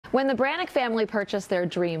When the Brannick family purchased their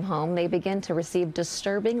dream home, they begin to receive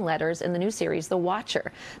disturbing letters in the new series, The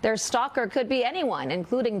Watcher. Their stalker could be anyone,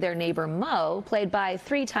 including their neighbor Mo, played by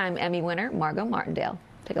three-time Emmy winner Margo Martindale.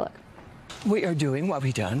 Take a look. We are doing what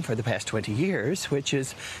we've done for the past 20 years, which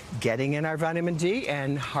is getting in our vitamin D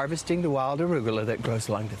and harvesting the wild arugula that grows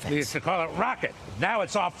along the fence. We used to call it rocket. Now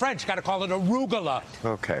it's all French. Got to call it arugula.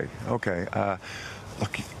 Okay.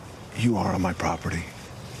 Look, you are on my property.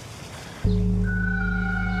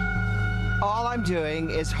 All I'm doing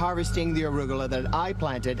is harvesting the arugula that I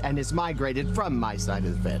planted and is migrated from my side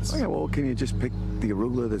of the fence. Okay, well, can you just pick the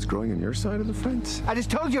arugula that's growing on your side of the fence? I just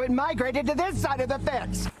told you it migrated to this side of the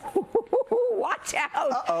fence. Watch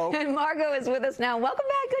out. Uh-oh. And Margo is with us now. Welcome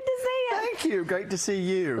back. Good to see you. Thank you. Great to see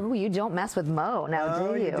you. Ooh, you don't mess with Mo now,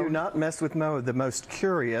 do you? You do not mess with Mo, the most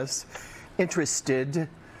curious, interested,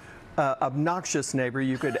 obnoxious neighbor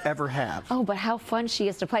you could ever have. Oh, but how fun she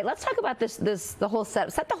is to play. Let's talk about the whole set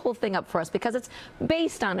the whole thing up for us, because it's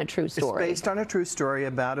based on a true story. It's based on a true story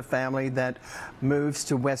about a family that moves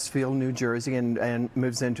to Westfield, New Jersey, and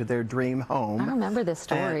moves into their dream home. I remember this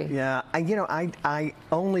story. And, yeah, I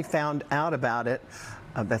only found out about it.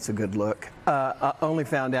 That's a good look. I only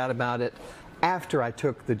found out about it after I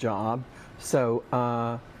took the job. So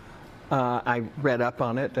I read up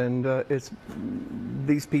on it, and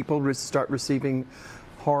these people start receiving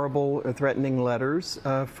horrible, threatening letters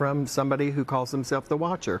from somebody who calls himself the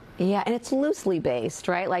Watcher. Yeah, and it's loosely based,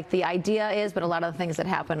 right? Like the idea is, but a lot of the things that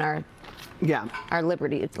happen are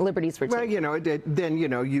liberties for Well, taking.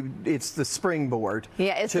 it's the springboard.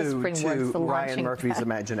 Yeah, it's the springboard. To it's the Ryan Murphy's pad.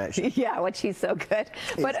 imagination. Yeah, which he's so good.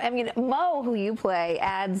 But I mean, Mo, who you play,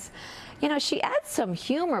 adds, she adds some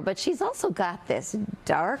humor, but she's also got this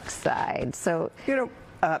dark side. So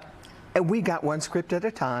and we got one script at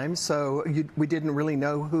a time, so we didn't really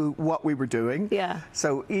know what we were doing. Yeah.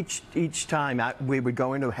 So each time we would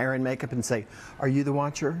go into hair and makeup and say, "Are you the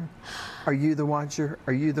Watcher? Are you the Watcher?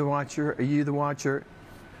 Are you the Watcher? Are you the Watcher?"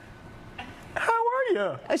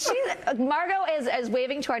 Yeah. Margo is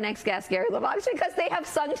waving to our next guest, Gary LeVox, because they have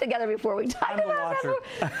sung together before. We talked about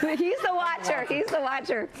that. He's the Watcher. He's the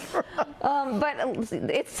Watcher. But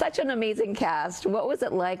it's such an amazing cast. What was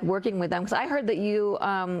it like working with them? Because I heard that you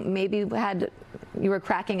you were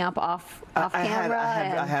cracking up off camera.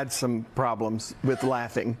 I had some problems with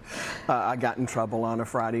laughing. I got in trouble on a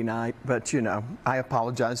Friday night, but I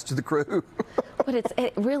apologized to the crew. But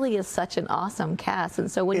it really is such an awesome cast, and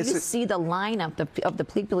so when you see the lineup of the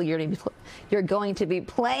people you're going to be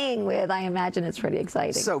playing with, I imagine it's pretty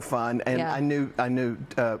exciting. So fun, and yeah. I knew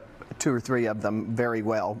 2 or 3 of them very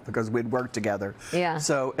well because we'd worked together. Yeah.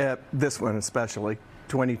 So this one especially,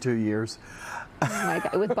 22 years. Oh my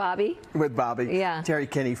God. With Bobby? With Bobby. Yeah. Terry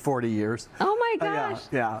Kinney, 40 years. Oh my gosh.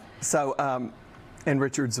 Yeah. So, and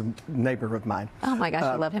Richard's a neighbor of mine. Oh my gosh,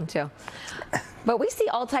 I love him too. But we see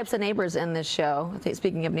all types of neighbors in this show.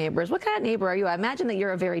 Speaking of neighbors, what kind of neighbor are you? I imagine that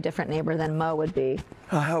you're a very different neighbor than Mo would be.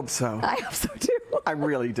 I hope so. I hope so too. I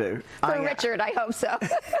really do. For Richard, I hope so.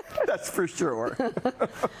 That's for sure.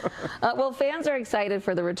 Well, fans are excited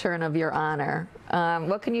for the return of Your Honor.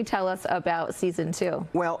 What can you tell us about season 2?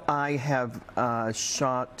 Well, I have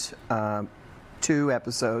shot 2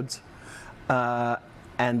 episodes,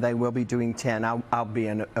 and they will be doing 10. I'll be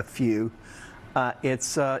in a few.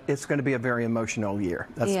 It's going to be a very emotional year.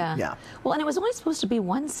 Yeah. Well, and it was only supposed to be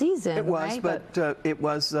 1 season. It was, right? but it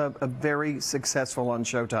was a very successful on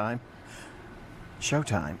Showtime.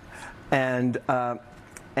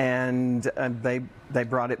 And they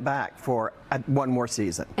brought it back for 1 more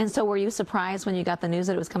season. And so, were you surprised when you got the news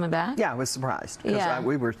that it was coming back? Yeah, I was surprised. Yeah.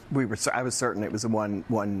 I was certain it was a one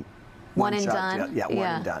and shot. done. Yeah, one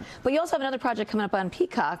and done. But you also have another project coming up on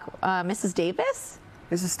Peacock, Mrs. Davis.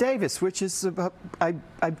 Mrs. Davis, which is I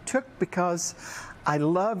took because I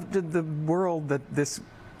loved the world that this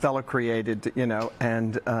fellow created,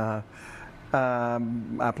 and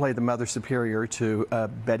I play the Mother Superior to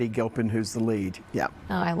Betty Gilpin, who's the lead. Yeah.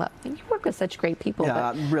 Oh, I love. You work with such great people.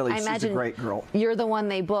 Yeah, really, she's a great girl. You're the one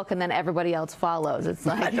they book, and then everybody else follows. It's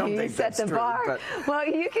like I don't you think set that's the bar. True, well,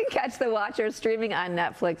 you can catch The Watcher streaming on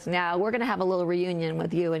Netflix now. We're going to have a little reunion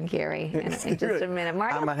with you and Gary in just a minute.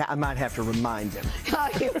 Margo? I might have to remind him. Oh,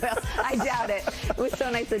 you will. I doubt it. It was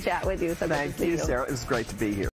so nice to chat with you. So Thank you, Sarah. It was great to be here.